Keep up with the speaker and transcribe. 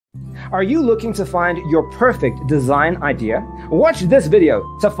Are you looking to find your perfect design idea? Watch this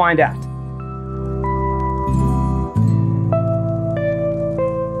video to find out.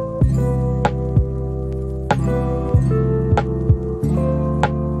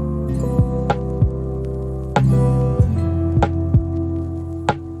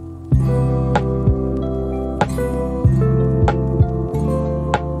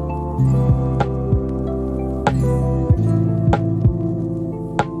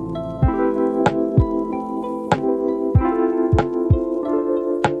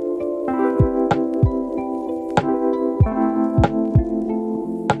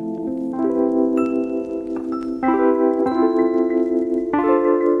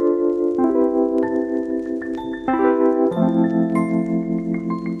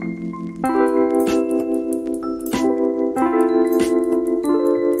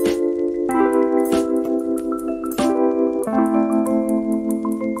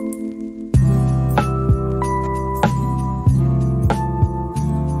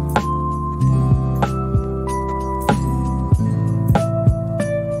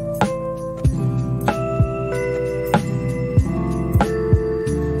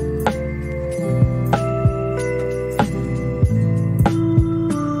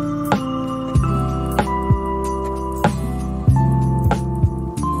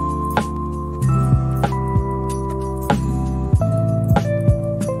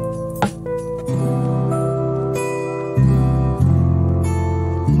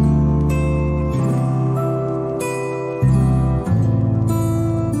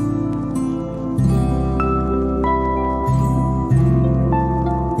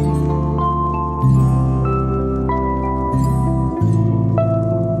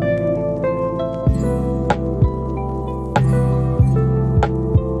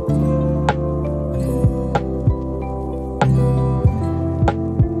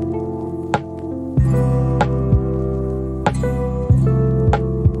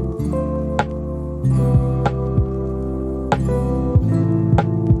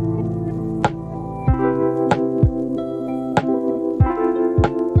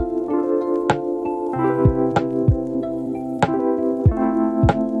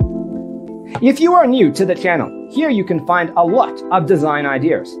 If you are new to the channel, here you can find a lot of design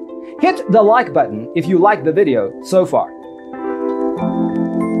ideas. Hit the like button if you like the video so far.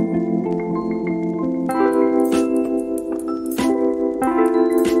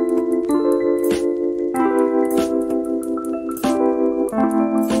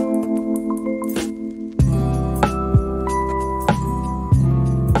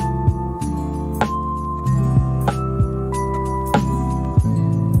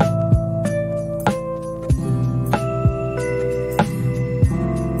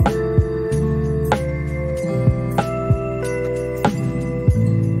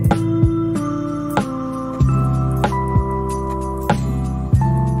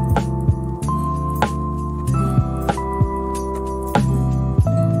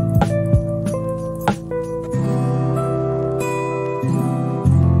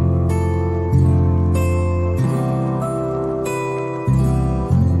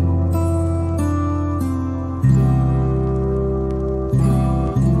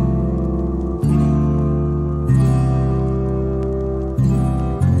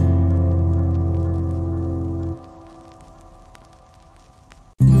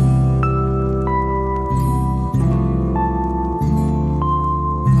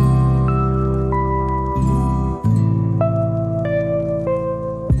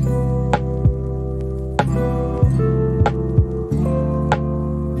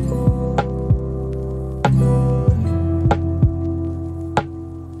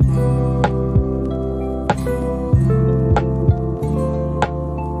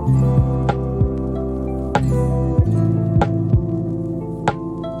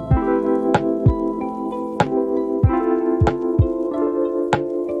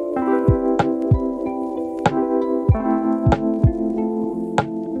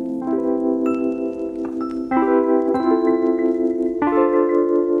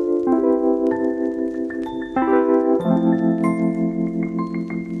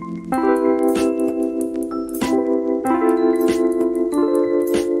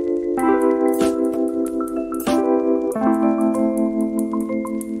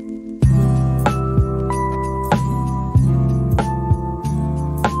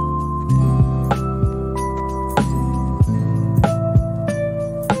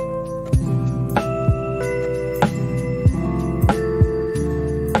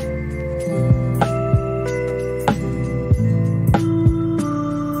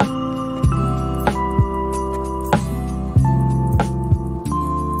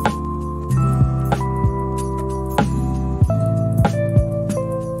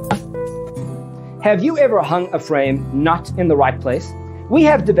 Have you ever hung a frame not in the right place? We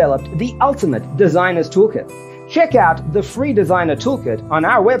have developed the ultimate designer's toolkit. Check out the free designer toolkit on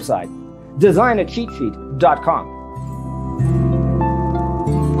our website, designercheatsheet.com.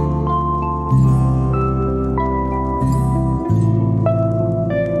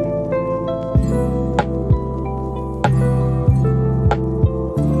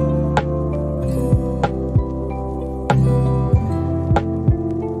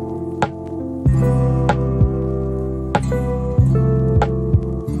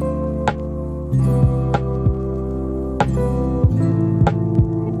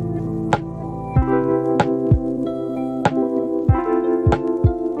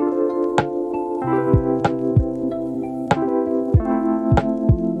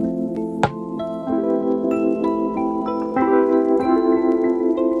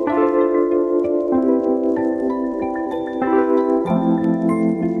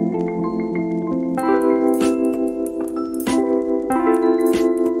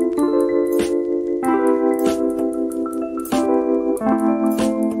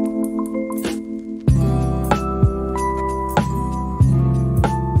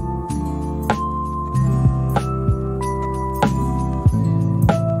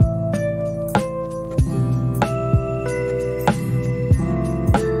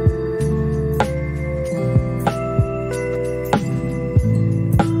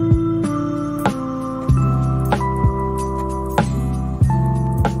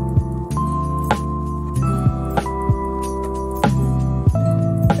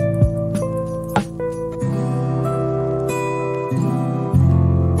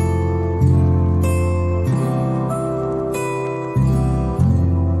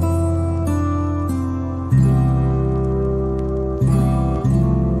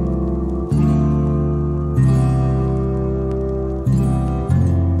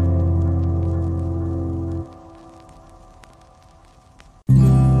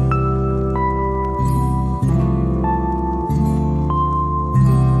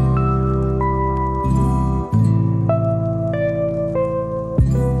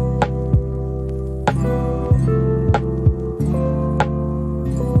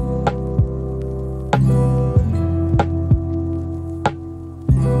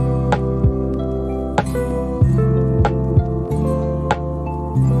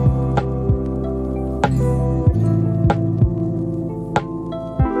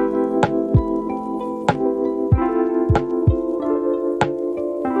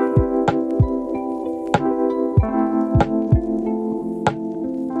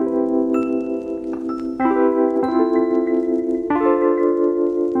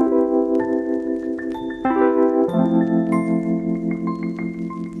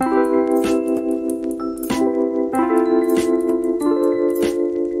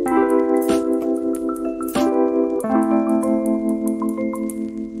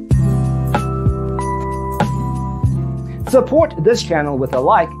 Support this channel with a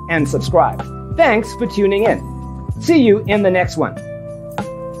like and subscribe. Thanks for tuning in. See you in the next one.